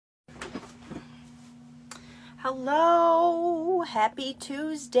Hello, happy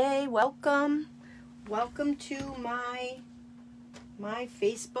Tuesday. Welcome to my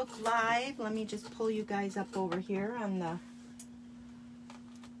Facebook Live. Let me just pull you guys up over here on the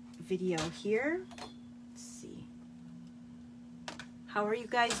video here. Let's see. How are you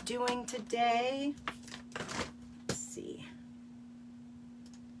guys doing today? Let's see.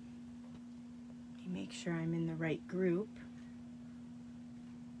 Let me make sure I'm in the right group.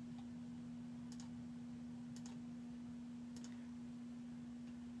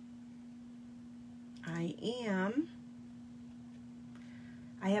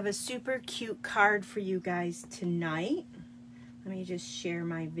 I have a super cute card for you guys tonight. Let me just share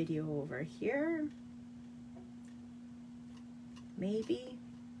my video over here. Maybe.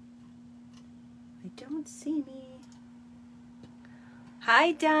 I don't see me.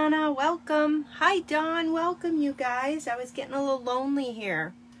 Hi Donna, welcome. Hi Dawn, welcome you guys. I was getting a little lonely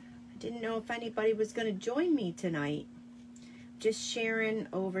here. I didn't know if anybody was going to join me tonight. Just sharing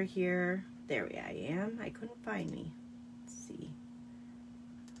over here. There I am. I couldn't find me. Let's see.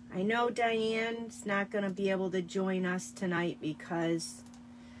 I know Diane's not going to be able to join us tonight because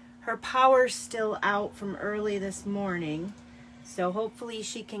her power's still out from early this morning. So hopefully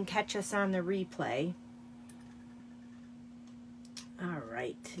she can catch us on the replay. All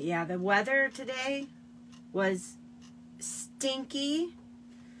right. Yeah, the weather today was stinky.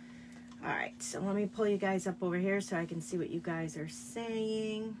 All right. So let me pull you guys up over here so I can see what you guys are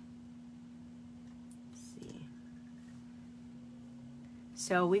saying.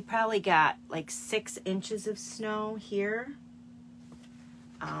 So we probably got like 6 inches of snow here,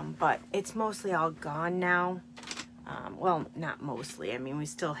 but it's mostly all gone now. Well, not mostly. I mean, we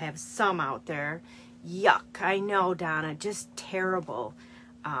still have some out there. Yuck. I know, Donna, just terrible.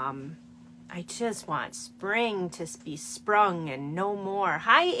 I just want spring to be sprung and no more.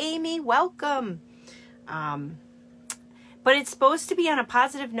 Hi, Amy. Welcome. But it's supposed to be on a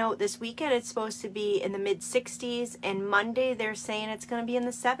positive note this weekend. It's supposed to be in the mid-60s, and Monday they're saying it's going to be in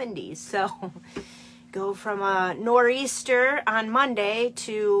the 70s. So go from a nor'easter on Monday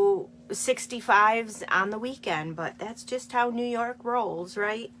to 65s on the weekend. But that's just how New York rolls,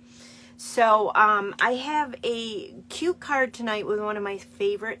 right? So I have a cute card tonight with one of my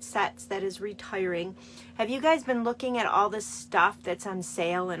favorite sets that is retiring. Have you guys been looking at all this stuff that's on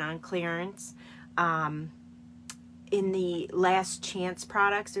sale and on clearance? In the last chance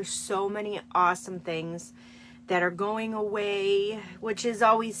products, there's so many awesome things that are going away, which is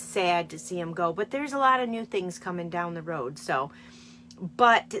always sad to see them go, but there's a lot of new things coming down the road. So,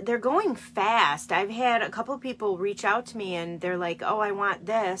 but they're going fast. I've had a couple of people reach out to me and they're like, oh, I want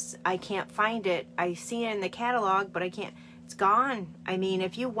this. I can't find it. I see it in the catalog, but I can't, it's gone. I mean,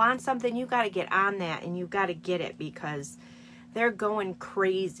 if you want something, you got to get on that and you got to get it because they're going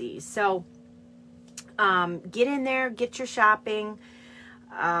crazy. So, get in there, get your shopping.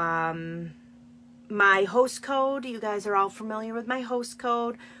 My host code, you guys are all familiar with my host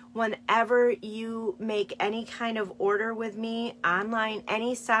code. Whenever you make any kind of order with me online,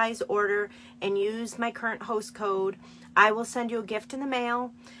 any size order, and use my current host code, I will send you a gift in the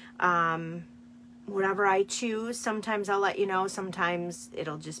mail. Whatever I choose. Sometimes I'll let you know. Sometimes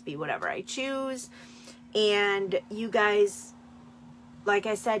it'll just be whatever I choose. And you guys, like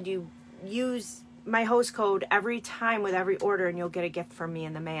I said, you use my host code every time with every order and you'll get a gift from me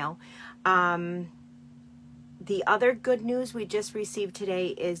in the mail. The other good news we just received today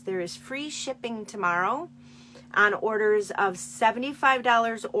is there is free shipping tomorrow on orders of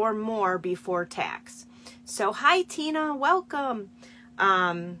 $75 or more before tax. So hi Tina, welcome.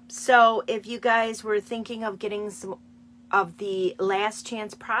 So if you guys were thinking of getting some of the last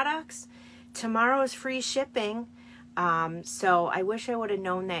chance products, tomorrow is free shipping. So I wish I would have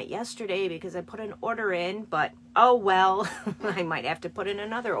known that yesterday because I put an order in, but oh well, I might have to put in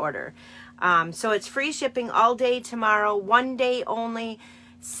another order. So it's free shipping all day tomorrow, one day only,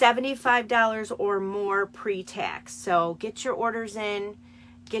 $75 or more pre-tax. So get your orders in,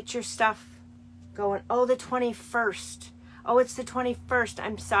 get your stuff going. Oh, the 21st. Oh, it's the 21st.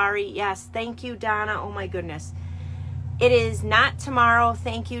 I'm sorry. Yes. Thank you, Donna. Oh my goodness. It is not tomorrow.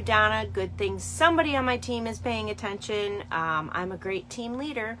 Thank you, Donna. Good thing somebody on my team is paying attention. I'm a great team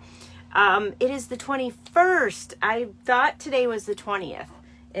leader. It is the 21st. I thought today was the 20th,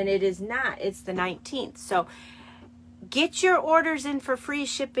 and it is not. It's the 19th. So get your orders in for free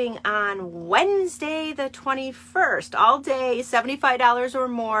shipping on Wednesday, the 21st. All day, $75 or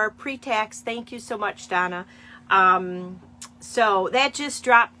more, pre-tax. Thank you so much, Donna. So that just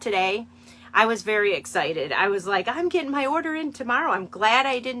dropped today. I was very excited. I was like, I'm getting my order in tomorrow. I'm glad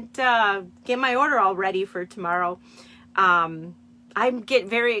I didn't get my order all ready for tomorrow. I get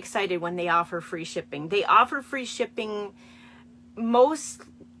very excited when they offer free shipping. They offer free shipping most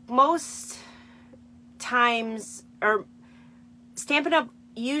times, or Stampin' Up!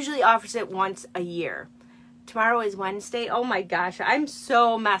 Usually offers it once a year. Tomorrow is Wednesday. Oh my gosh, I'm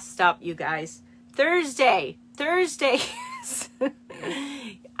so messed up, you guys. Thursday.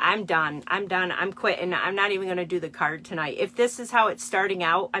 I'm done. I'm quitting. I'm not even going to do the card tonight. If this is how it's starting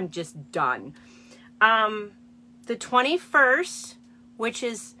out, I'm just done. The 21st, which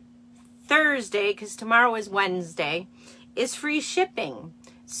is Thursday, because tomorrow is Wednesday, is free shipping.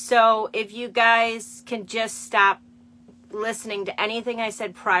 So if you guys can just stop listening to anything I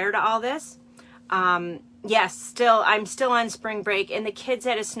said prior to all this. Yes, I'm still on spring break, and the kids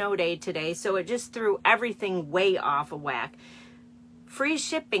had a snow day today, so it just threw everything way off of whack. Free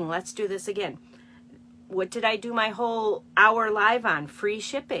shipping. Let's do this again. What did I do my whole hour live on? Free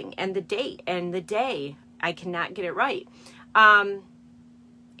shipping, and the date and the day. I cannot get it right.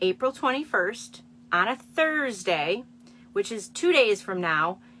 April 21st on a Thursday, which is 2 days from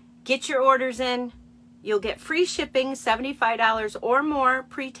now. Get your orders in. You'll get free shipping, $75 or more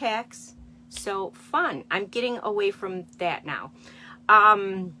pre-tax. So fun. I'm getting away from that now.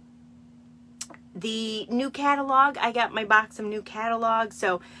 The new catalog, I got my box of new catalog,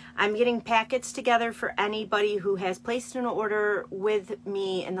 so I'm getting packets together for anybody who has placed an order with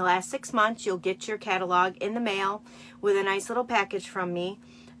me in the last 6 months. You'll get your catalog in the mail with a nice little package from me.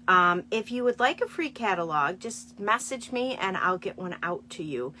 If you would like a free catalog, just message me and I'll get one out to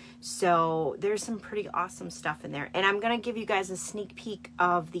you. So there's some pretty awesome stuff in there. And I'm going to give you guys a sneak peek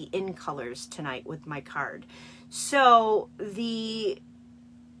of the in colors tonight with my card. So the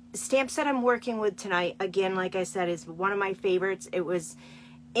stamp set I'm working with tonight, again, like I said, is one of my favorites. It was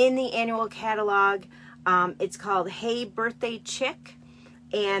in the annual catalog. It's called Hey Birthday Chick,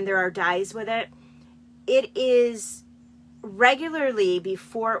 and there are dies with it. It is regularly,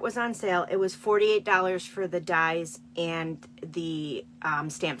 before it was on sale, it was $48 for the dies and the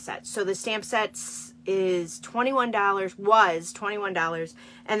stamp set. So the stamp sets is $21, was $21,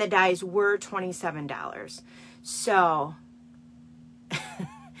 and the dies were $27. So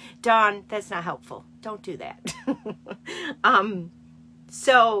Dawn, that's not helpful. Don't do that.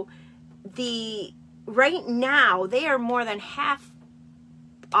 So right now they are more than half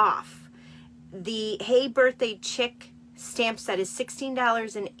off. The Hey Birthday Chick stamp set is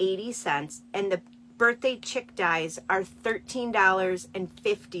 $16.80, and the Birthday Chick dies are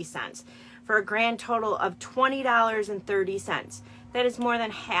 $13.50 for a grand total of $20.30. That is more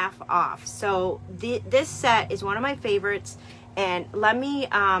than half off. So this set is one of my favorites. And let me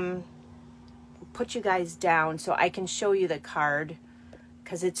put you guys down so I can show you the card,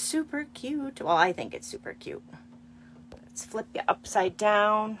 because it's super cute. Well, I think it's super cute. Let's flip you upside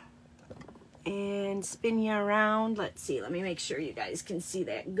down and spin you around. Let's see. Let me make sure you guys can see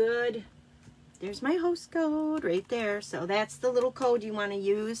that good. There's my host code right there. So that's the little code you want to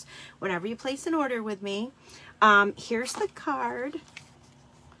use whenever you place an order with me. Here's the card.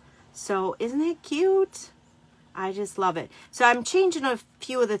 So isn't that cute? I just love it. So I'm changing a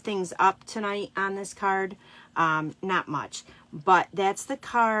few of the things up tonight on this card. Not much, but that's the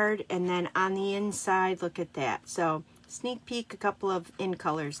card. And then on the inside, look at that. So sneak peek, a couple of in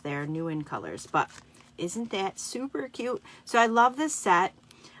colors there, new in colors. But isn't that super cute? So I love this set.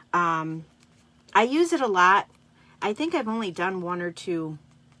 I use it a lot. I think I've only done 1 or 2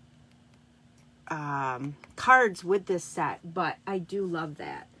 cards with this set, but I do love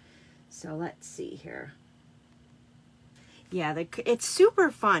that. So let's see here. Yeah, it's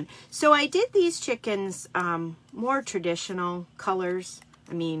super fun. So I did these chickens more traditional colors.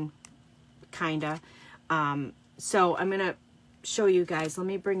 I mean, kind of. So I'm going to show you guys. Let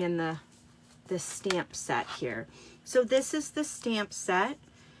me bring in the stamp set here. So this is the stamp set.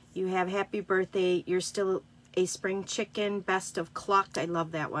 You have Happy Birthday. You're still a spring chicken. Best of Clucked. I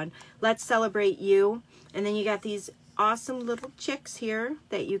love that one. Let's Celebrate You. And then you got these awesome little chicks here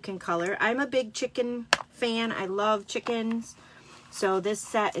that you can color. I'm a big chicken fan. I love chickens. So this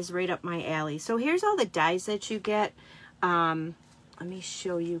set is right up my alley. So here's all the dies that you get. Let me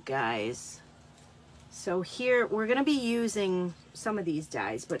show you guys. So here we're going to be using some of these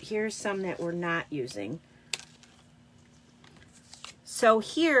dies, but here's some that we're not using. So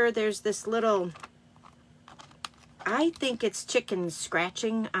here there's this little, I think it's chickens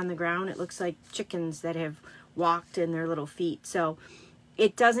scratching on the ground. It looks like chickens that have walked in their little feet. So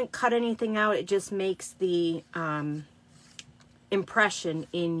it doesn't cut anything out. It just makes the impression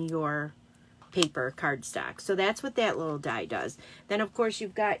in your paper cardstock. So that's what that little die does. Then of course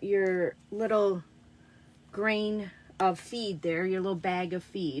you've got your little grain of feed there, your little bag of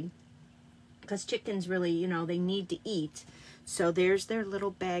feed, because chickens really, you know, they need to eat. So there's their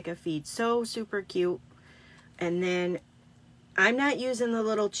little bag of feed. So super cute. And then I'm not using the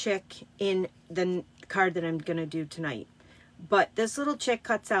little chick in the card that I'm going to do tonight. But this little chick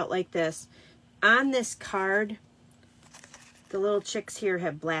cuts out like this. On this card, the little chicks here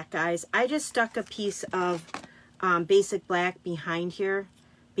have black eyes. I just stuck a piece of basic black behind here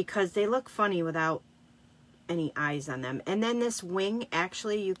because they look funny without any eyes on them. And then this wing,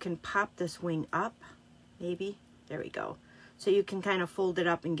 actually, you can pop this wing up, maybe. There we go. So you can kind of fold it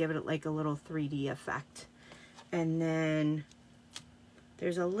up and give it like a little 3D effect. And then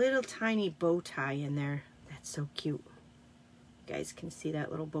there's a little tiny bow tie in there. That's so cute. You guys can see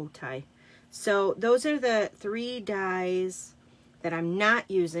that little bow tie. So those are the 3 dies that I'm not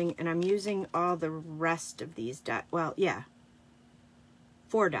using, and I'm using all the rest of these dies. Well, yeah,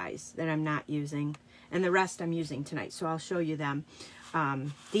 4 dies that I'm not using, and the rest I'm using tonight, so I'll show you them.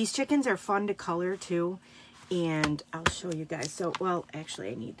 These chickens are fun to color too, and I'll show you guys. So, well, actually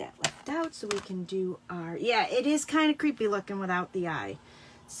I need that left out so we can do our, yeah, it is kind of creepy looking without the eye.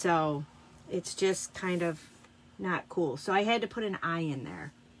 So it's just kind of not cool. So I had to put an eye in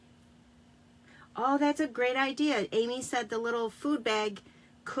there. Oh, that's a great idea. Amy said the little food bag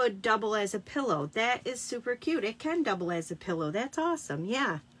could double as a pillow. That is super cute. It can double as a pillow. That's awesome.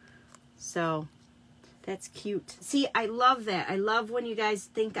 Yeah. So that's cute. See, I love that. I love when you guys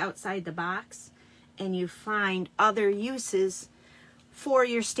think outside the box and you find other uses for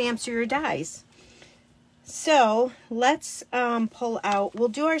your stamps or your dies. So let's pull out, we'll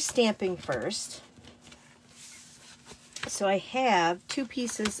do our stamping first. So I have 2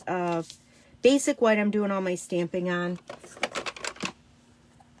 pieces of basic white I'm doing all my stamping on.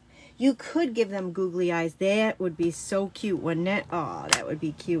 You could give them googly eyes. That would be so cute, wouldn't it? Oh, that would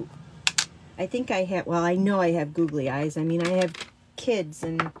be cute. I think I have, well, I know I have googly eyes. I mean, I have kids,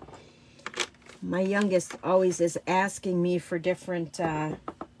 and my youngest always is asking me for different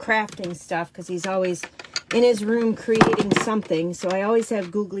crafting stuff because he's always in his room creating something. So I always have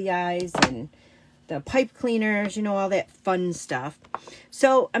googly eyes and the pipe cleaners, you know, all that fun stuff.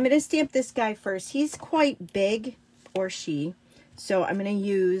 So I'm going to stamp this guy first. He's quite big, or she. So I'm going to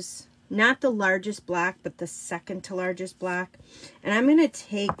use not the largest block, but the second to largest block. And I'm going to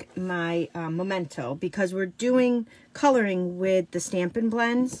take my Memento because we're doing coloring with the Stampin'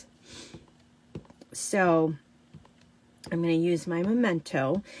 blends. So I'm going to use my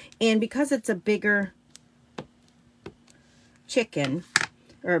Memento. And because it's a bigger chicken,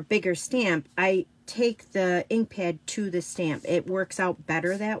 or a bigger stamp, I take the ink pad to the stamp. It works out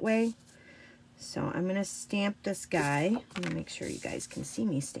better that way. So I'm going to stamp this guy. Let me make sure you guys can see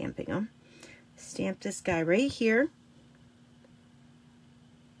me stamping him. Stamp this guy right here.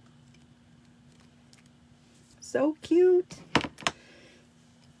 So cute.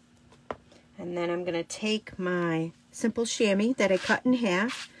 And then I'm going to take my simple chamois that I cut in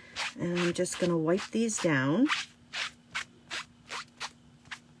half, and I'm just going to wipe these down.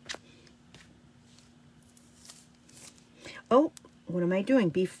 Oh, what am I doing?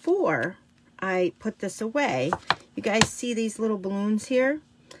 Before I put this away, you guys see these little balloons here?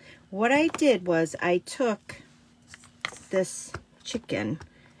 What I did was I took this chicken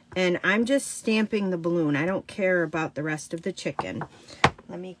and I'm just stamping the balloon. I don't care about the rest of the chicken.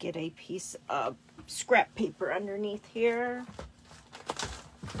 Let me get a piece of scrap paper underneath here.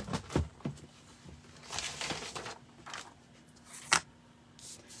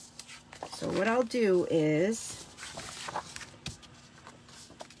 So what I'll do is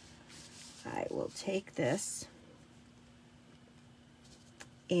I will take this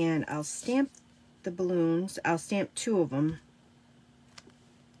and I'll stamp the balloons. I'll stamp 2 of them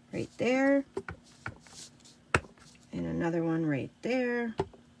right there and another one right there,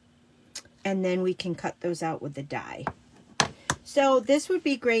 and then we can cut those out with the die. So this would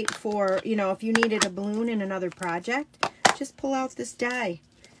be great for, you know, if you needed a balloon in another project, just pull out this die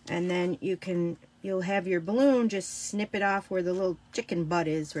and then you'll have your balloon. Just snip it off where the little chicken butt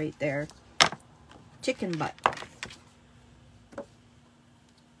is right there. Chicken butt.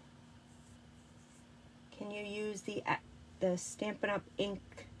 Can you use the Stampin' Up! Ink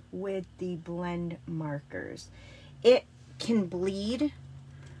with the blend markers? It can bleed,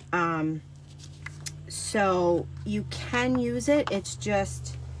 so you can use it. It's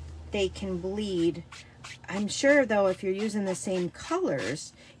just they can bleed. I'm sure, though, if you're using the same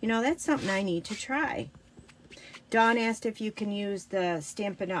colors, you know, that's something I need to try. Dawn asked if you can use the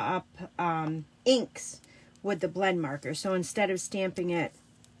Stampin' Up! Inks with the blend marker. So instead of stamping it,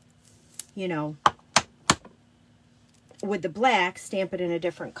 you know, with the black, stamp it in a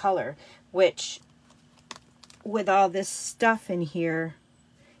different color, which with all this stuff in here,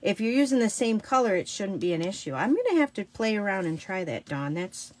 If you're using the same color, it shouldn't be an issue. I'm going to have to play around and try that, Dawn.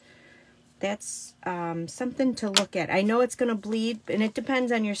 That's something to look at. I know it's going to bleed, and it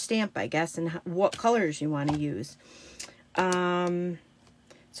depends on your stamp, I guess, and what colors you want to use.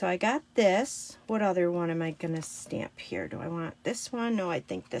 So I got this. What other one am I going to stamp here? Do I want this one? No, I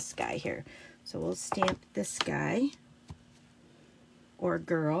think this guy here. So we'll stamp this guy or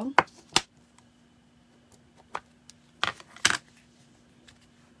girl.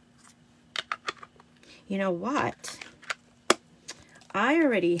 You know what? I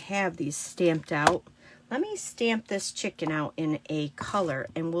already have these stamped out. Let me stamp this chicken out in a color,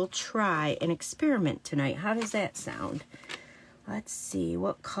 and we'll try an experiment tonight. How does that sound? Let's see,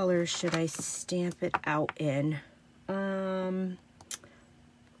 what color should I stamp it out in?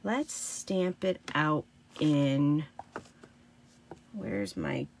 Let's stamp it out in, where's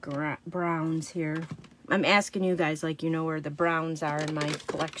my browns here? I'm asking you guys like you know where the browns are in my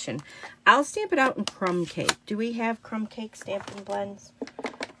collection. I'll stamp it out in crumb cake. Do we have crumb cake Stampin' blends?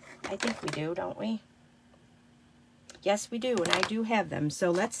 I think we do, don't we? Yes, we do, and I do have them.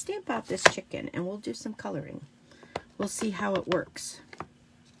 So let's stamp out this chicken, and we'll do some coloring. We'll see how it works.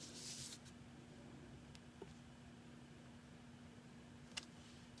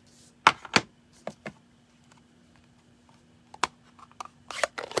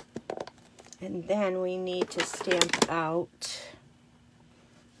 And then we need to stamp out,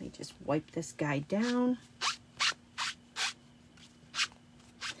 let me just wipe this guy down.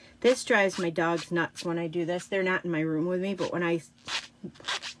 This drives my dogs nuts when I do this. They're not in my room with me, but when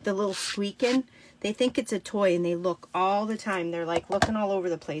the little squeaking, they think it's a toy and they look all the time. They're like looking all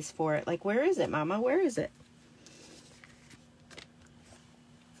over the place for it. Like, where is it, Mama? Where is it?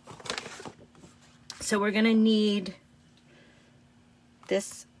 So we're going to need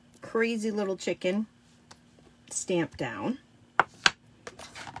this crazy little chicken stamped down.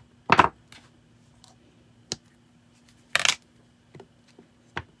 So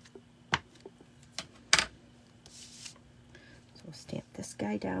we'll stamp this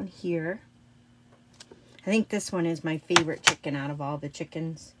guy down here. I think this one is my favorite chicken out of all the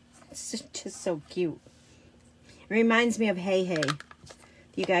chickens. It's just so cute. It reminds me of Hey Hey.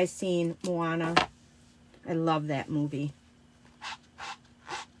 You guys seen Moana? I love that movie.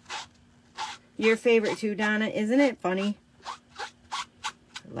 Your favorite too, Donna. Isn't it funny?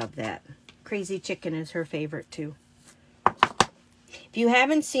 I love that. Crazy Chicken is her favorite too. If you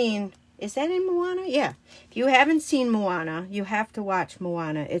haven't seen, is that in Moana? Yeah. If you haven't seen Moana, you have to watch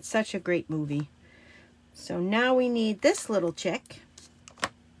Moana. It's such a great movie. So now we need this little chick.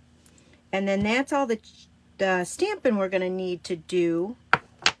 And then that's all the stamping we're going to need to do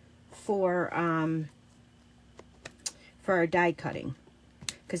for our die cutting.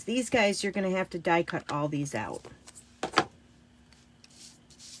 Because these guys, you're going to have to die cut all these out.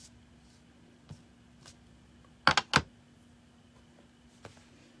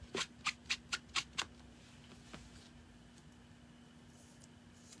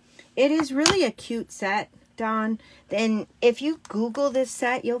 It is really a cute set, Dawn. Then if you Google this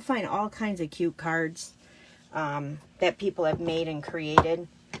set, you'll find all kinds of cute cards that people have made and created.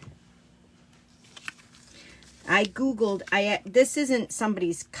 I Googled, this isn't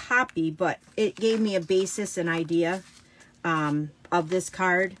somebody's copy, but it gave me a basis and idea of this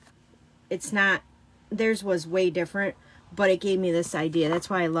card. It's not, theirs was way different, but it gave me this idea. That's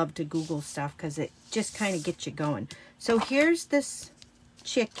why I love to Google stuff, because it just kind of gets you going. So here's this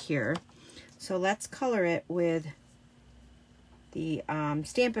chick here. So let's color it with the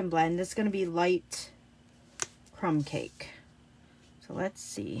Stampin' Blend. This is going to be light crumb cake. So let's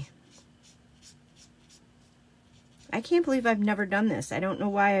see. I can't believe I've never done this. I don't know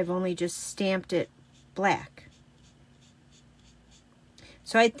why I've only just stamped it black.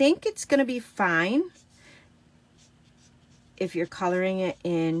 So I think it's going to be fine if you're coloring it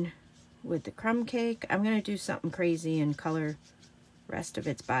in with the crumb cake. I'm going to do something crazy and color the rest of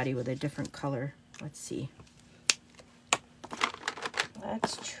its body with a different color. Let's see.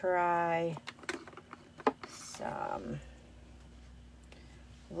 Let's try some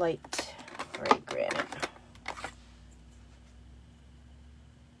light gray granite.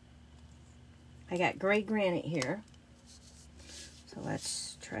 I got gray granite here. So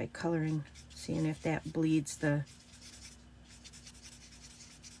let's try coloring, seeing if that bleeds the...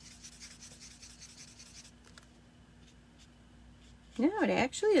 No, it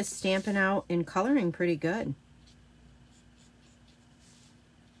actually is stamping out and coloring pretty good.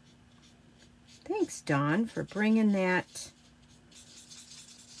 Thanks, Dawn, for bringing that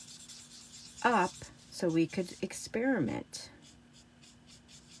up so we could experiment.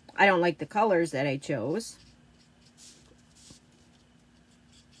 I don't like the colors that I chose.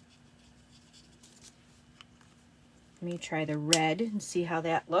 me try the red and see how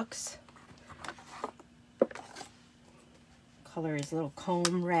that looks. Color is a little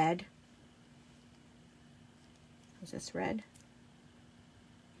comb red. Is this red?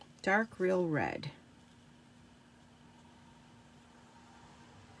 Dark real red.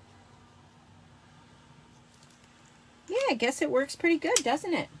 Yeah, I guess it works pretty good,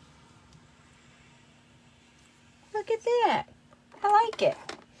 doesn't it? Look at that. I like it.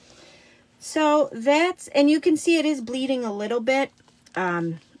 So that's, and you can see it is bleeding a little bit.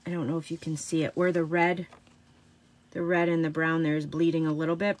 I don't know if you can see it, where the red and the brown there is bleeding a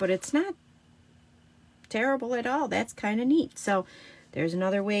little bit, but it's not terrible at all. That's kind of neat. So there's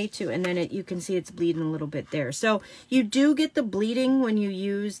another way to, and then you can see it's bleeding a little bit there. So you do get the bleeding when you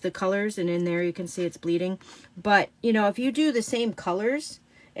use the colors, and in there you can see it's bleeding. But, you know, if you do the same colors,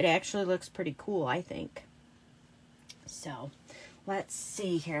 it actually looks pretty cool, I think. So let's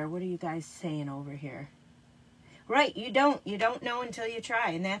see here. What are you guys saying over here? Right, you don't know until you try,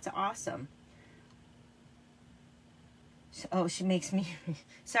 and that's awesome. Oh, she makes me...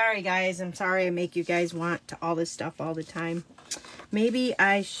 Sorry, guys. I'm sorry I make you guys want all this stuff all the time. Maybe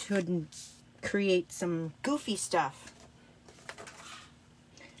I shouldn't create some goofy stuff.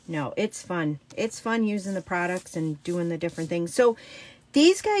 No, it's fun. It's fun using the products and doing the different things. So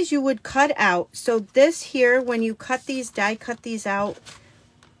these guys you would cut out. So this here, when you cut these, die cut these out.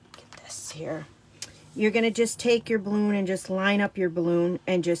 Get this here. You're going to just take your balloon and just line up your balloon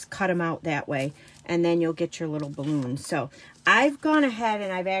and just cut them out that way. And then you'll get your little balloon. So I've gone ahead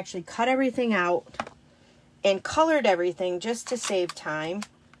and I've actually cut everything out and colored everything just to save time.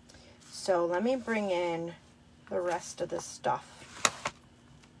 So let me bring in the rest of the stuff.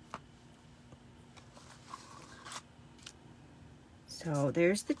 So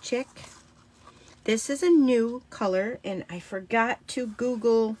there's the chick. This is a new color, and I forgot to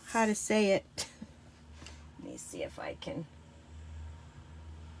Google how to say it. Let me see if I can.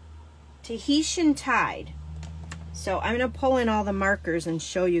 Tahitian Tide. So I'm going to pull in all the markers and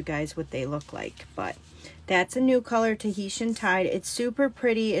show you guys what they look like. But that's a new color, Tahitian Tide. It's super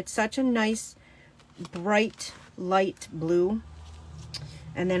pretty. It's such a nice, bright, light blue.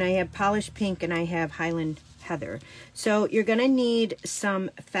 And then I have Polished Pink and I have Highland Heather. So you're going to need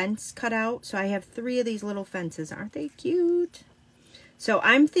some fence cut out. So I have 3 of these little fences. Aren't they cute? So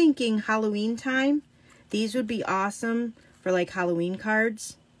I'm thinking Halloween time. These would be awesome for like Halloween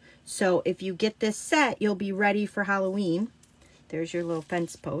cards. So if you get this set, you'll be ready for Halloween. There's your little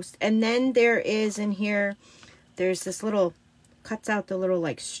fence post. And then there is in here, there's this little, cuts out the little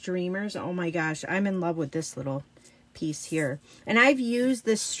like streamers. Oh my gosh, I'm in love with this little piece here. And I've used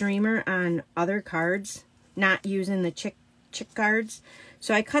this streamer on other cards, not using the chick cards.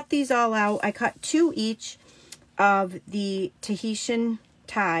 So I cut these all out. I cut 2 each of the Tahitian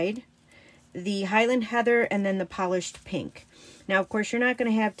Tide, the Highland Heather, and then the Polished Pink. Now, of course, you're not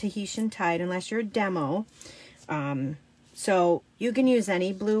going to have Tahitian Tide unless you're a demo. So you can use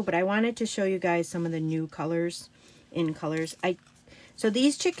any blue, but I wanted to show you guys some of the new colors in colors. So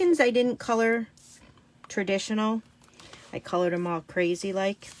these chickens I didn't color traditional. I colored them all crazy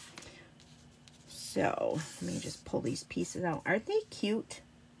like. So let me just pull these pieces out. Aren't they cute?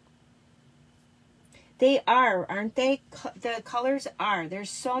 They are, aren't they? The colors are. They're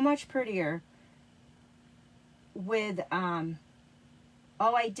so much prettier with, oh,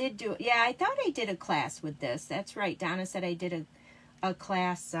 I did do, yeah, I thought I did a class with this. That's right. Donna said I did a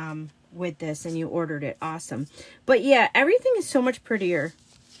class with this and you ordered it. Awesome. But yeah, everything is so much prettier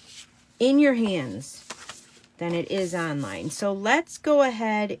in your hands than it is online. So let's go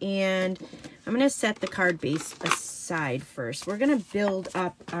ahead and I'm going to set the card base aside first. We're going to build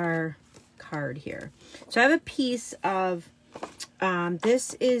up our card here. So I have a piece of,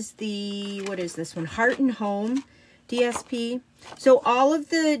 this is the, what is this one? Heart and Home DSP. So all of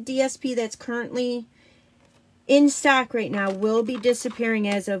the DSP that's currently in stock right now will be disappearing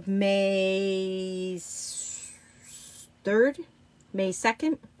as of May 3rd, May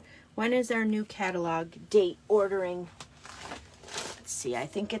 2nd. When is our new catalog date ordering? Let's see, I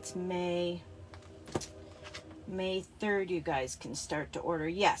think it's May 3rd you guys can start to order.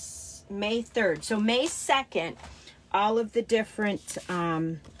 Yes, May 3rd. So May 2nd, all of the different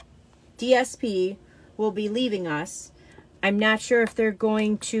DSP will be leaving us. I'm not sure if they're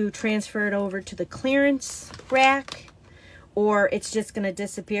going to transfer it over to the clearance rack or it's just going to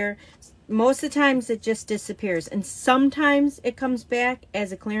disappear. Most of the times it just disappears, and sometimes it comes back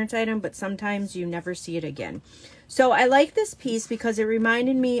as a clearance item, but sometimes you never see it again. So I like this piece because it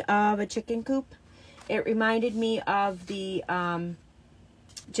reminded me of a chicken coop. It reminded me of the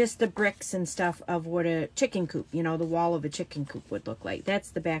just the bricks and stuff of what a chicken coop, you know, the wall of a chicken coop would look like. That's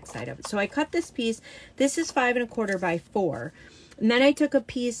the back side of it. So I cut this piece. This is 5 1/4 by 4. And then I took a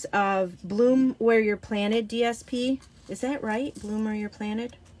piece of Bloom Where You're Planted DSP. Is that right? Bloom Where You're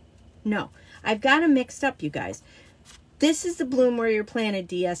Planted? No. I've got them mixed up, you guys. This is the Bloom Where You're Planted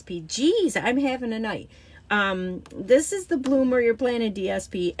DSP. Jeez, I'm having a night. This is the Bloom Where You're Planted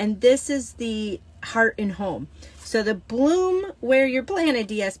DSP, and this is the Heart and Home. So the Bloom Where You're Planted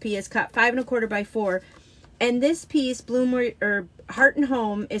DSP is cut 5 1/4 by 4, and this piece, Bloom Where, or Heart and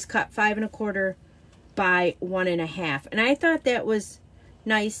Home, is cut 5 1/4 by 1 1/2. And I thought that was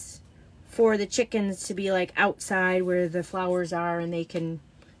nice for the chickens to be like outside where the flowers are, and they can,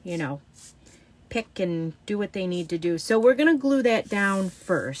 you know, pick and do what they need to do. So we're gonna glue that down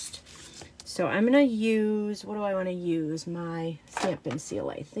first. So I'm gonna use, what do I want to use? My Stampin' Seal,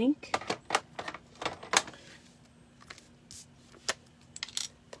 I think.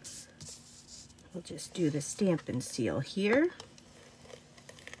 We'll just do the Stampin' Seal here.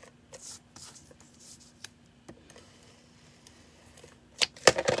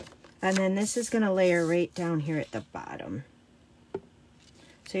 And then this is going to layer right down here at the bottom.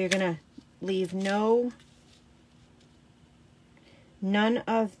 So you're going to leave none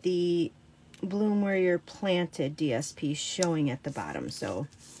of the Bloom Where You're Planted DSP showing at the bottom. So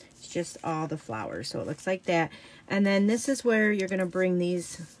it's just all the flowers. So it looks like that. And then this is where you're going to bring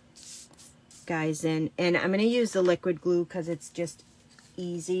these guys in. And I'm going to use the liquid glue because it's just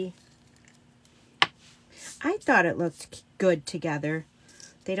easy. I thought it looked good together.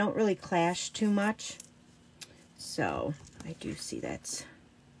 They don't really clash too much. So I do see that's,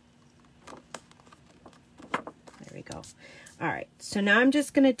 there we go. All right, so now I'm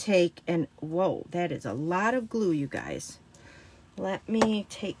just gonna take, and whoa, that is a lot of glue, you guys. Let me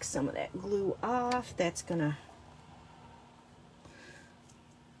take some of that glue off. That's gonna,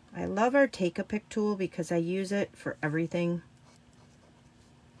 I love our Take-A-Pick tool because I use it for everything.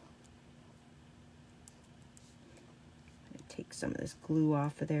 Take some of this glue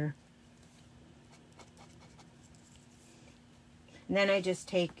off of there. And then I just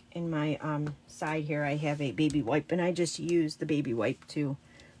take, in my side here, I have a baby wipe, and I just use the baby wipe to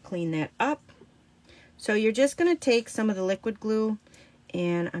clean that up. So you're just going to take some of the liquid glue,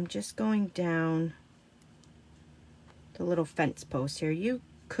 and I'm just going down the little fence post here. You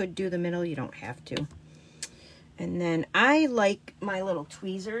could do the middle, you don't have to. And then I like my little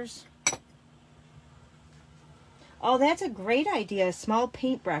tweezers. Oh, that's a great idea, a small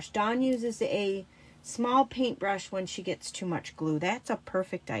paintbrush. Dawn uses a small paintbrush when she gets too much glue. That's a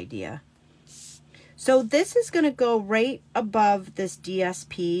perfect idea. So this is going to go right above this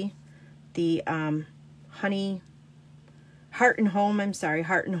DSP, the Heart and Home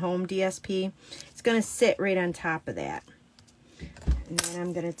DSP. It's going to sit right on top of that. And then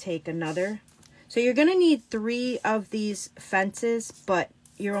I'm going to take another. So you're going to need 3 of these fences, but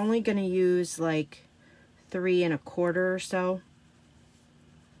you're only going to use like 3 1/4 or so.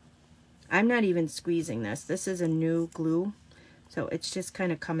 I'm not even squeezing this. This is a new glue, so it's just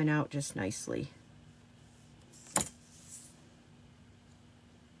kind of coming out just nicely.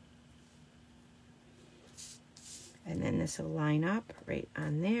 And then this will line up right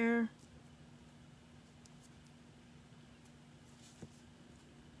on there.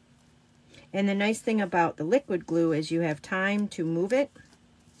 And the nice thing about the liquid glue is you have time to move it.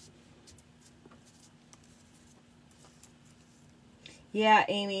 Yeah,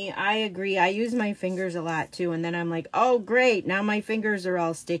 Amy, I agree. I use my fingers a lot too, and then I'm like, oh great, now my fingers are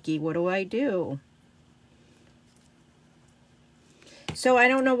all sticky. What do I do? So I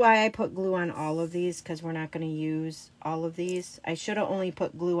don't know why I put glue on all of these, because we're not going to use all of these. I should have only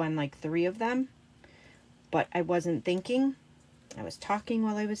put glue on like 3 of them, but I wasn't thinking. I was talking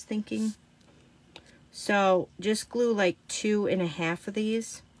while I was thinking. So just glue like 2 1/2 of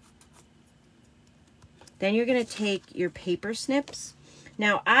these. Then you're going to take your paper snips.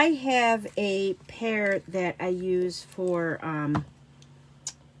 Now, I have a pair that I use for,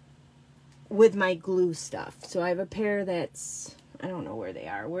 with my glue stuff. So I have a pair that's, I don't know where they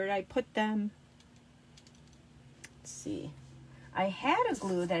are. Where did I put them? Let's see. I had a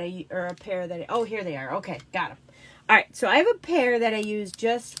glue that or a pair that oh, here they are. Okay, got them. All right, so I have a pair that I use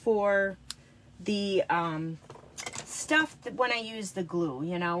just for the, stuff that when I use the glue,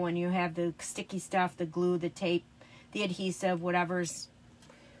 you know, when you have the sticky stuff, the glue, the tape, the adhesive, whatever,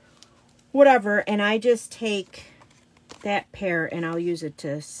 and I just take that pair and I'll use it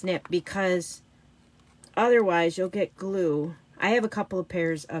to snip, because otherwise you'll get glue. I have a couple of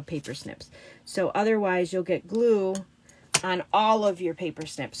pairs of paper snips, so otherwise you'll get glue on all of your paper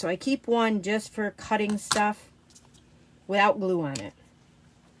snips. So I keep one just for cutting stuff without glue on it.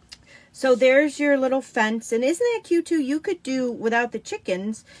 So there's your little fence. And isn't that cute too? You could do, without the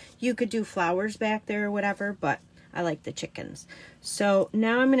chickens, you could do flowers back there or whatever, but I like the chickens. So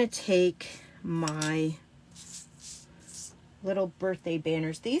now I'm going to take my little birthday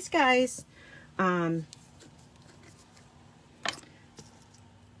banners. These guys,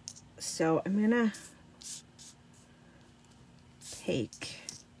 so I'm going to take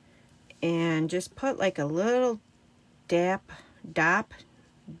and just put like a little dabber,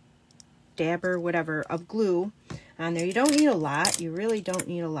 whatever, of glue on there. You don't need a lot. You really don't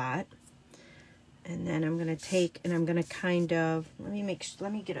need a lot. And then I'm going to take and I'm going to kind of, let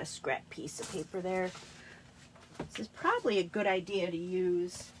me get a scrap piece of paper there. This is probably a good idea to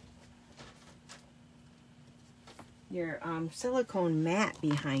use your silicone mat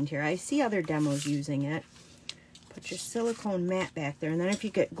behind here. I see other demos using it. Put your silicone mat back there, and then if you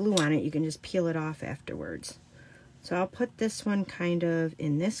get glue on it, you can just peel it off afterwards. So I'll put this one kind of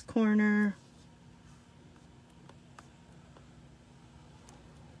in this corner.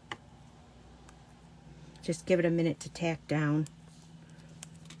 Just give it a minute to tack down.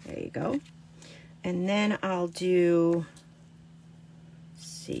 There you go. And then I'll do, let's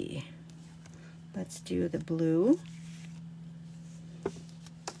see, let's do the blue.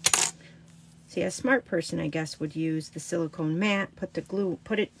 See, a smart person, I guess, would use the silicone mat, put the glue,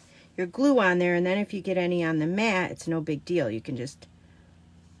 your glue on there, and then if you get any on the mat, it's no big deal. You can just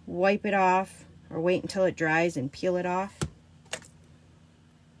wipe it off or wait until it dries and peel it off.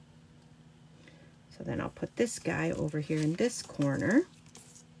 So then I'll put this guy over here in this corner.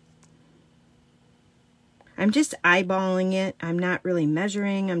 I'm just eyeballing it. I'm not really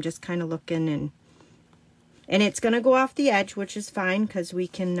measuring. I'm just kind of looking, and it's going to go off the edge, which is fine because we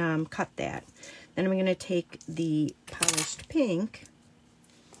can cut that. Then I'm going to take the polished pink.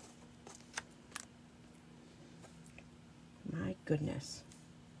 My goodness.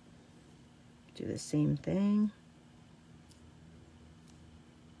 Do the same thing.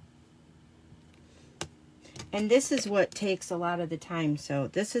 And this is what takes a lot of the time. So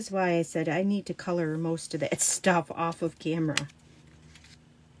this is why I said I need to color most of that stuff off of camera.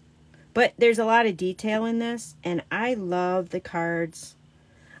 But there's a lot of detail in this, and I love the cards.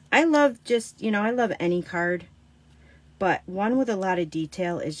 I love just, I love any card, but one with a lot of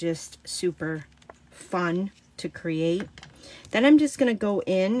detail is just super fun to create. Then I'm just going to go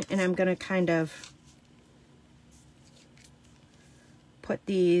in and I'm going to kind of put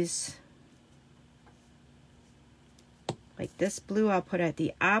these, like this blue I'll put at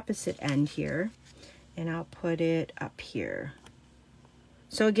the opposite end here, and I'll put it up here.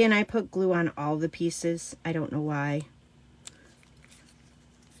 So again, I put glue on all the pieces. I don't know why.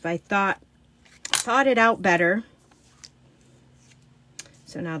 If I thought it out better.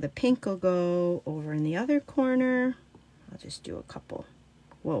 So now the pink will go over in the other corner. I'll just do a couple.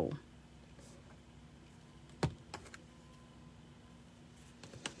 Whoa.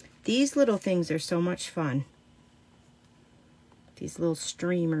 These little things are so much fun. These little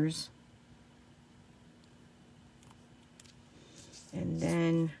streamers. And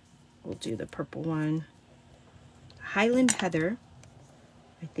then we'll do the purple one. Highland Heather.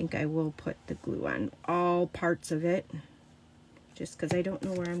 I think I will put the glue on all parts of it, just because I don't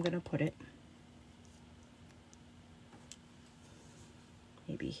know where I'm going to put it.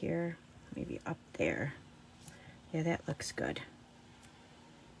 Maybe here, maybe up there. Yeah, that looks good.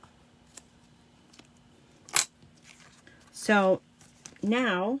 So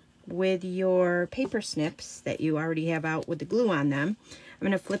now, with your paper snips that you already have out with the glue on them, I'm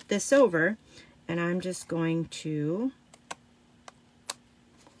going to flip this over, and I'm just going to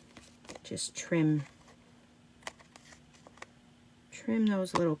just trim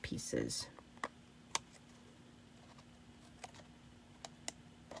those little pieces.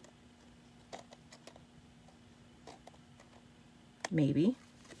 Maybe.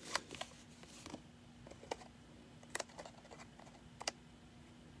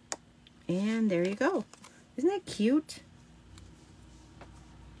 And there you go. Isn't that cute?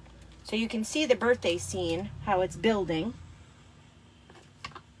 So you can see the birthday scene, how it's building.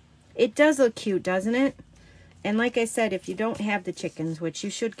 It does look cute, doesn't it? And like I said, if you don't have the chickens, which you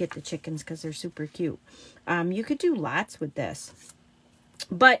should get the chickens because they're super cute, you could do lots with this.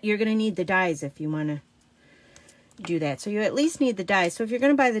 But you're going to need the dies if you want to do that. So you at least need the dies. So if you're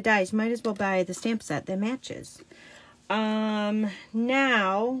going to buy the dies, you might as well buy the stamp set that matches.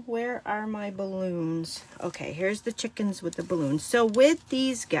 Now, where are my balloons? Okay, here's the chickens with the balloons. So with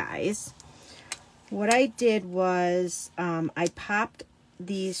these guys, what I did was I popped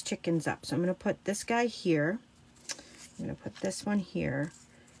these chickens up. So I'm going to put this guy here. I'm going to put this one here.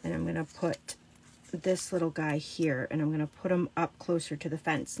 And I'm going to put this little guy here, and I'm going to put him up closer to the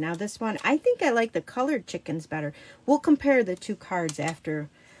fence. Now this one, I think I like the colored chickens better. We'll compare the two cards after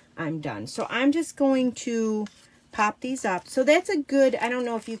I'm done. So I'm just going to pop these up. So that's a good, I don't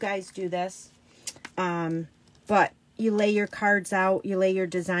know if you guys do this, but you lay your cards out, you lay your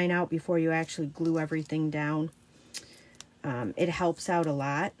design out before you actually glue everything down. It helps out a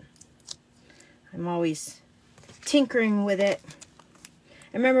lot. I'm always tinkering with it.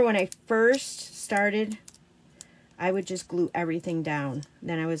 I remember when I first started, I would just glue everything down.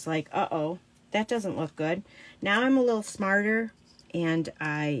 Then I was like, uh-oh, that doesn't look good. Now I'm a little smarter, and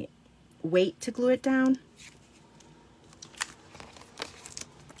I wait to glue it down.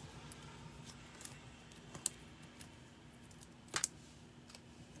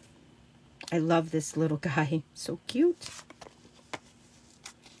 I love this little guy. So cute.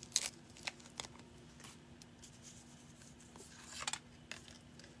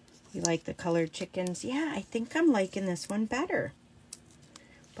 You like the colored chickens? Yeah, I think I'm liking this one better.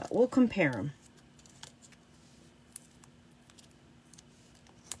 But we'll compare them.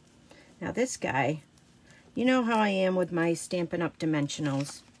 Now this guy, you know how I am with my Stampin' Up!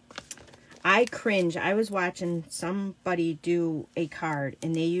 Dimensionals. I cringe. I was watching somebody do a card,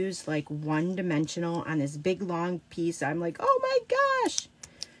 and they used like one dimensional on this big long piece. I'm like, oh my gosh!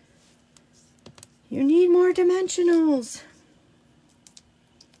 You need more dimensionals.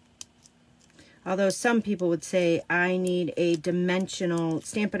 Although some people would say I need a dimensional,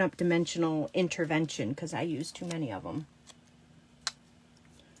 Stampin' Up! Dimensional intervention because I use too many of them.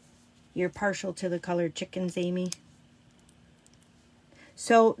 You're partial to the colored chickens, Amy?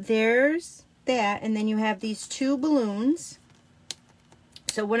 So there's that, and then you have these two balloons.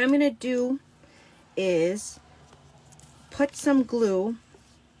 So what I'm going to do is put some glue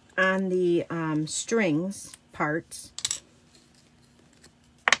on the strings parts.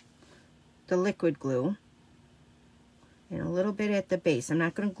 The liquid glue, and a little bit at the base. I'm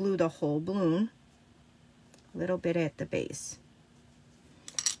not going to glue the whole balloon. A little bit at the base.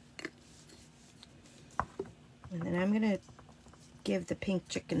 And then I'm going to give the pink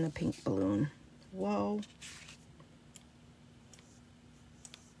chicken the pink balloon. Whoa.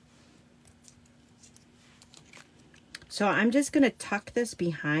 So I'm just going to tuck this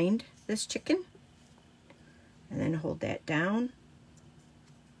behind this chicken and then hold that down.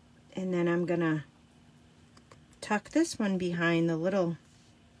 And then I'm going to tuck this one behind the little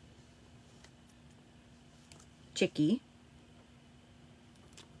chickie.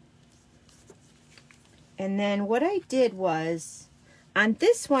 And then what I did was, on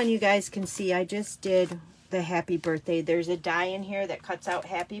this one you guys can see I just did the happy birthday. There's a die in here that cuts out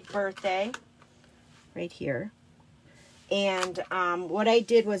happy birthday right here. And what I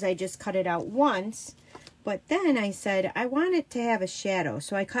did was I just cut it out once. But then I said, I want it to have a shadow.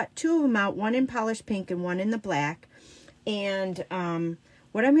 So I cut two of them out, one in polished pink and one in the black. And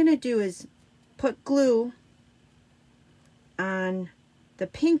what I'm going to do is put glue on the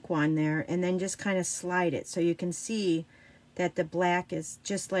pink one there and then just kind of slide it. So you can see that the black is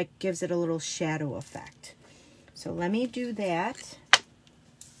just like gives it a little shadow effect. So let me do that.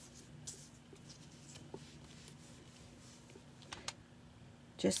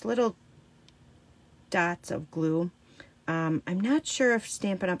 Just little dots of glue. I'm not sure if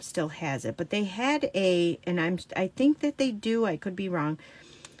Stampin' Up! Still has it, but they had a, and I think that they do, I could be wrong,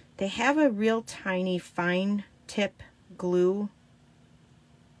 they have a real tiny fine tip glue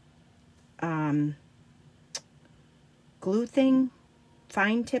glue thing,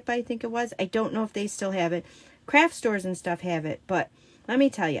 fine tip I think it was. I don't know if they still have it. Craft stores and stuff have it, but let me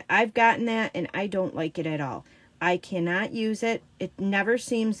tell you, I've gotten that and I don't like it at all. I cannot use it. It never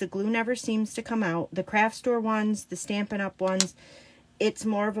seems, the glue never seems to come out. The craft store ones, the Stampin' Up! Ones, it's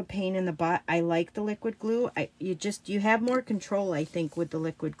more of a pain in the butt. I like the liquid glue. You have more control, I think, with the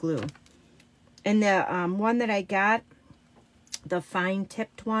liquid glue. And the one that I got, the fine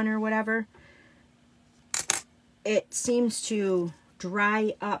tipped one or whatever, it seems to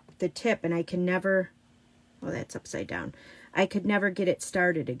dry up the tip and I can never, well, that's upside down. I could never get it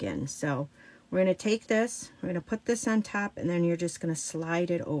started again. So we're going to take this, we're going to put this on top, and then you're just going to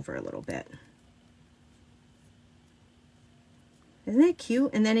slide it over a little bit. Isn't that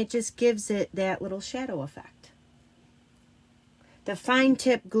cute? And then it just gives it that little shadow effect. The fine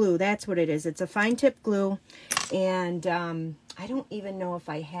tip glue, that's what it is. It's a fine tip glue, and I don't even know if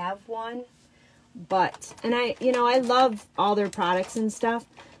I have one, but, and I love all their products and stuff,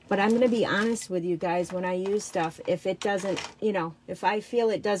 but I'm going to be honest with you guys, when I use stuff, if it doesn't, if I feel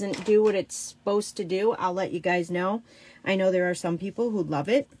it doesn't do what it's supposed to do, I'll let you guys know. I know there are some people who love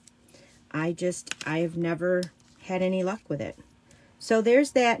it. I've never had any luck with it. So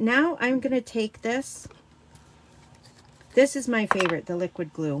there's that. Now I'm going to take this. This is my favorite, the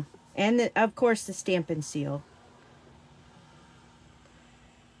liquid glue. And of course the Stampin' Seal.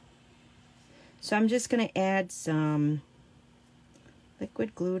 So I'm just going to add some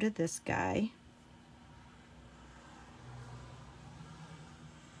liquid glue to this guy.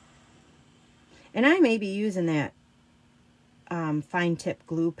 And I may be using that fine tip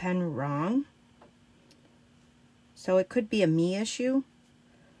glue pen wrong. So it could be a me issue.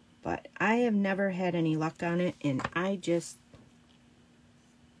 But I have never had any luck on it, and I just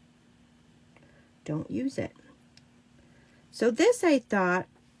don't use it. So this, I thought,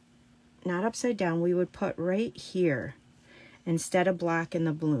 not upside down, we would put right here instead of blocking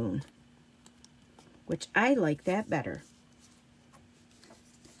the balloon, which I like that better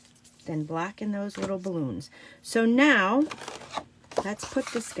than blocking those little balloons. So now let's put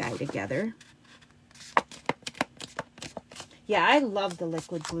this guy together. Yeah, I love the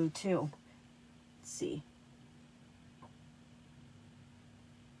liquid glue too. Let's see.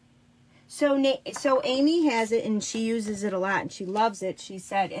 So Amy has it, and she uses it a lot, and she loves it. She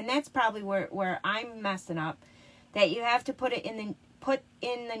said, and that's probably where I'm messing up, that you have to put in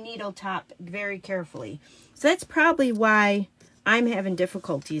the needle top very carefully. So that's probably why I'm having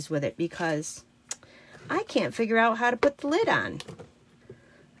difficulties with it, because I can't figure out how to put the lid on.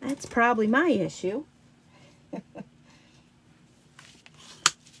 That's probably my issue.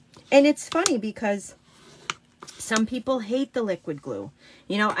 And it's funny because some people hate the liquid glue.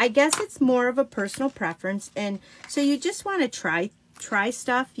 You know, I guess it's more of a personal preference. And so you just want to try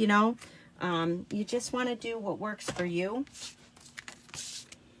stuff, you know. You just want to do what works for you. Let's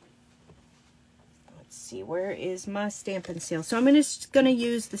see, where is my Stampin' Seal? So I'm just going to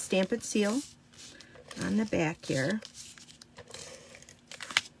use the Stampin' Seal on the back here.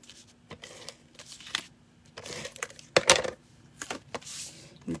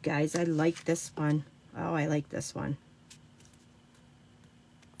 You guys, I like this one. Oh, I like this one.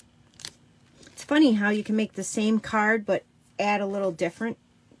 It's funny how you can make the same card but add a little different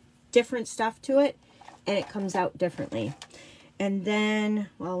stuff to it, and it comes out differently. And then,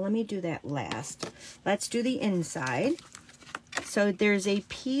 well, let me do that last. Let's do the inside. So there's a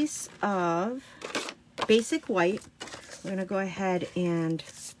piece of basic white. We're gonna go ahead and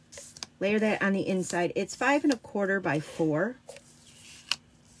layer that on the inside. It's 5 1/4 by 4.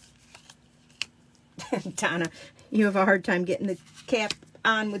 Donna, you have a hard time getting the cap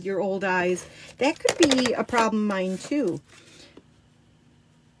on with your old eyes. That could be a problem of mine too.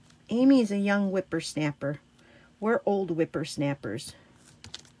 Amy's a young whippersnapper. We're old whippersnappers.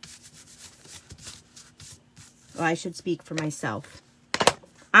 Well, I should speak for myself.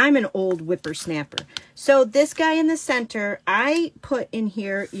 I'm an old whippersnapper. So this guy in the center, I put in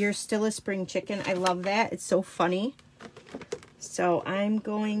here, "You're still a spring chicken." I love that. It's so funny. So I'm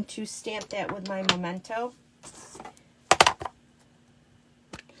going to stamp that with my Memento.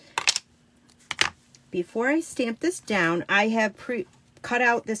 Before I stamp this down, I have cut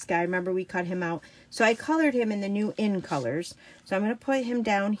out this guy. Remember, we cut him out. So I colored him in the new In colors. So I'm going to put him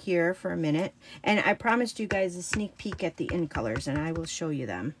down here for a minute. And I promised you guys a sneak peek at the In colors, and I will show you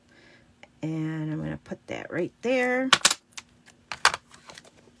them. And I'm going to put that right there.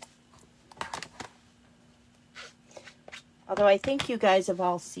 Although I think you guys have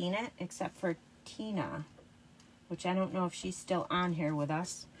all seen it, except for Tina, which I don't know if she's still on here with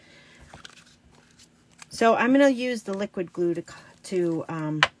us. So I'm going to use the liquid glue to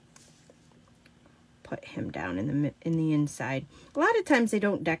put him down in the inside. A lot of times I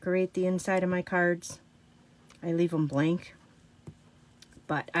don't decorate the inside of my cards. I leave them blank.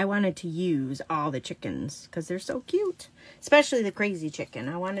 But I wanted to use all the chickens because they're so cute. Especially the crazy chicken.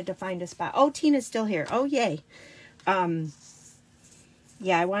 I wanted to find a spot. Oh, Tina's still here. Oh, yay.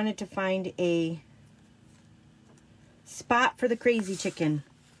 Yeah, I wanted to find a spot for the crazy chicken.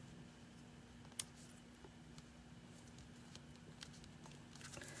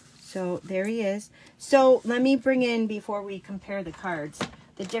 So there he is. So let me bring in, before we compare the cards,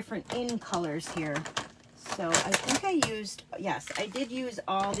 the different In colors here. So I think I used, yes, I did use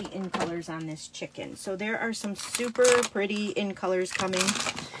all the In colors on this chicken. So there are some super pretty In colors coming.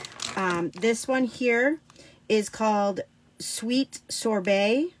 This one here is called Sweet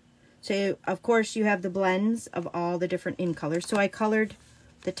Sorbet. So of course you have the blends of all the different In colors. So I colored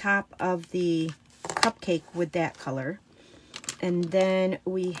the top of the cupcake with that color. And then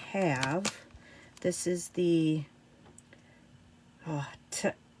we have, this is the,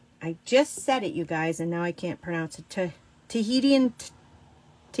 I just said it, you guys, and now I can't pronounce it. Tahitian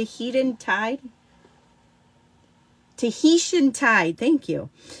Tide? Tahitian Tide, thank you.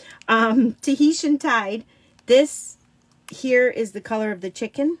 Tahitian Tide. This here is the color of the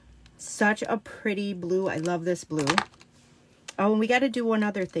chicken. Such a pretty blue. I love this blue. Oh, and we got to do one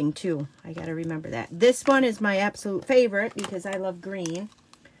other thing too. I got to remember that. This one is my absolute favorite because I love green.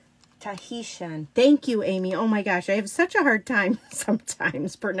 Tahitian. Thank you, Amy. Oh my gosh, I have such a hard time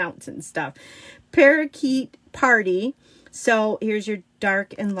sometimes pronouncing stuff. Parakeet Party. So here's your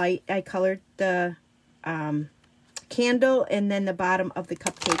dark and light. I colored the candle and then the bottom of the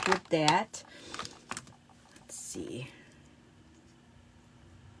cupcake with that. Let's see.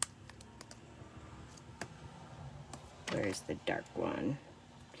 Where's the dark one?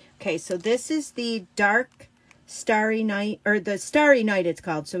 Okay, so this is the dark starry night, or the starry night it's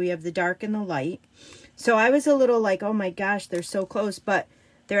called. So we have the dark and the light. So I was a little like, oh my gosh, they're so close, but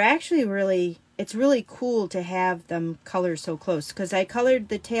they're actually really, it's really cool to have them color so close, because I colored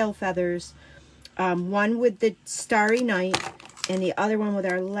the tail feathers, one with the starry night and the other one with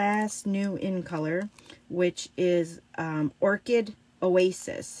our last new in color, which is Orchid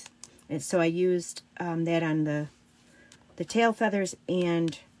Oasis. And so I used that on the tail feathers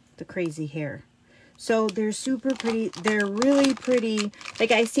and the crazy hair. So they're super pretty. They're really pretty.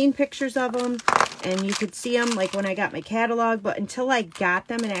 Like, I seen pictures of them and you could see them like when I got my catalog, but until I got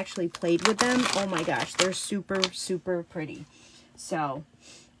them and actually played with them, oh my gosh, they're super, super pretty. So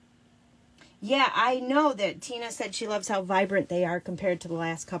yeah, I know that Tina said she loves how vibrant they are compared to the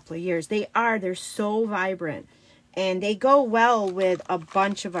last couple of years. They are. They're so vibrant. And they go well with a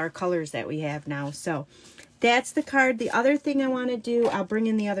bunch of our colors that we have now. So that's the card. The other thing I want to do, I'll bring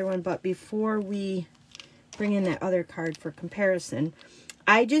in the other one, but before we bring in that other card for comparison,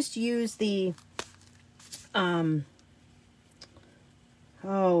 I just use the, oh,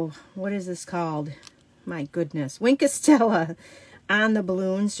 what is this called? My goodness. Winkostella on the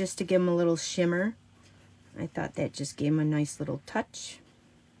balloons just to give them a little shimmer. I thought that just gave them a nice little touch.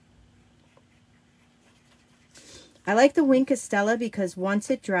 I like the Winkostella because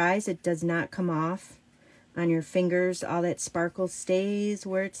once it dries, it does not come off on your fingers. All that sparkle stays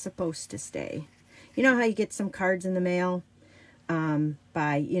where it's supposed to stay. You know how you get some cards in the mail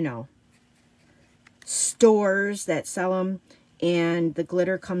by, you know, stores that sell them and the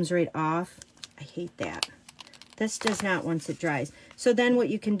glitter comes right off? I hate that. This does not once it dries. So then what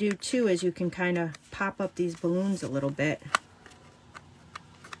you can do too is you can kind of pop up these balloons a little bit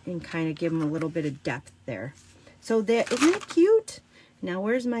and kind of give them a little bit of depth there. So that, isn't that cute? Now,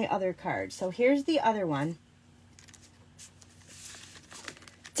 where's my other card? So here's the other one.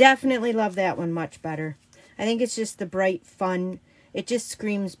 Definitely love that one much better. I think it's just the bright, fun. It just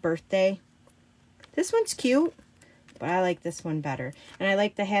screams birthday. This one's cute, but I like this one better. And I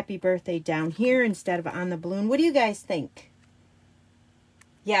like the happy birthday down here instead of on the balloon. What do you guys think?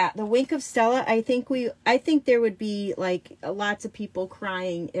 Yeah, the Winkostella, I think there would be like lots of people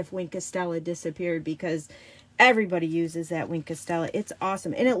crying if Winkostella disappeared because everybody uses that Winkostella. It's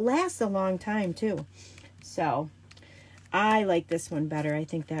awesome. And it lasts a long time, too. So, I like this one better. I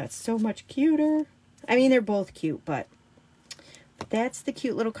think that's so much cuter. I mean, they're both cute, but that's the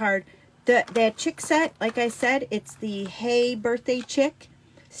cute little card. That chick set, like I said, it's the Hey Birthday Chick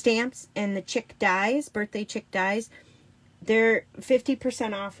stamps and the chick dies, birthday chick dies. They're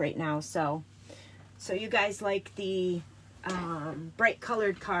 50% off right now. So you guys like the bright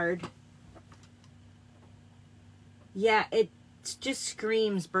colored card. Yeah, it just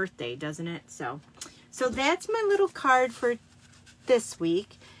screams birthday, doesn't it? So that's my little card for this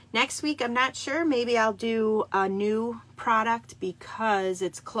week. Next week, I'm not sure. Maybe I'll do a new product because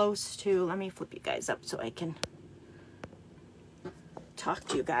it's close to... Let me flip you guys up so I can talk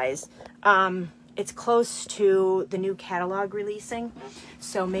to you guys. It's close to the new catalog releasing.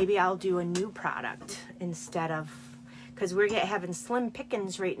 So maybe I'll do a new product instead of... Because we're having slim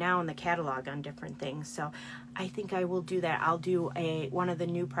pickings right now in the catalog on different things. So I think I will do that. I'll do one of the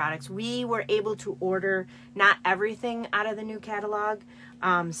new products. We were able to order not everything out of the new catalog,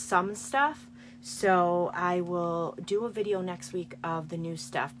 some stuff. So I will do a video next week of the new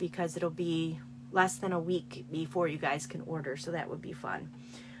stuff because it'll be less than a week before you guys can order. So that would be fun.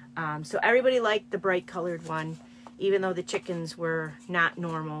 So everybody liked the bright colored one, even though the chickens were not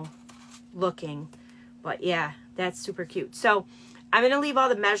normal looking. But yeah, that's super cute. So I'm going to leave all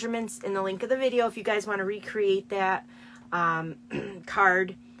the measurements in the link of the video if you guys want to recreate that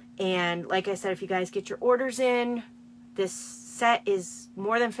card. And like I said, if you guys get your orders in, this set is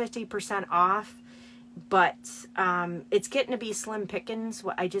more than 50% off. But it's getting to be slim pickings.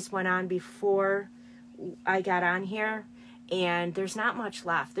 I just went on before I got on here. And there's not much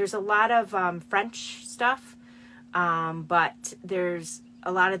left. There's a lot of French stuff. But there's...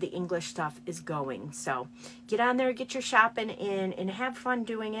 a lot of the English stuff is going. So get on there, get your shopping in, and have fun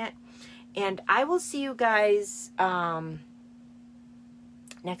doing it. And I will see you guys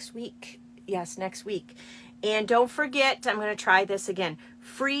next week. Yes, next week. And don't forget, I'm going to try this again.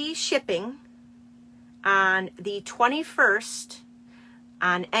 Free shipping on the 21st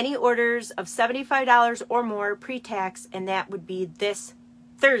on any orders of $75 or more pre-tax, and that would be this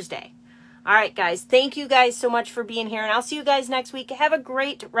Thursday. All right, guys. Thank you guys so much for being here, and I'll see you guys next week. Have a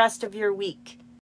great rest of your week.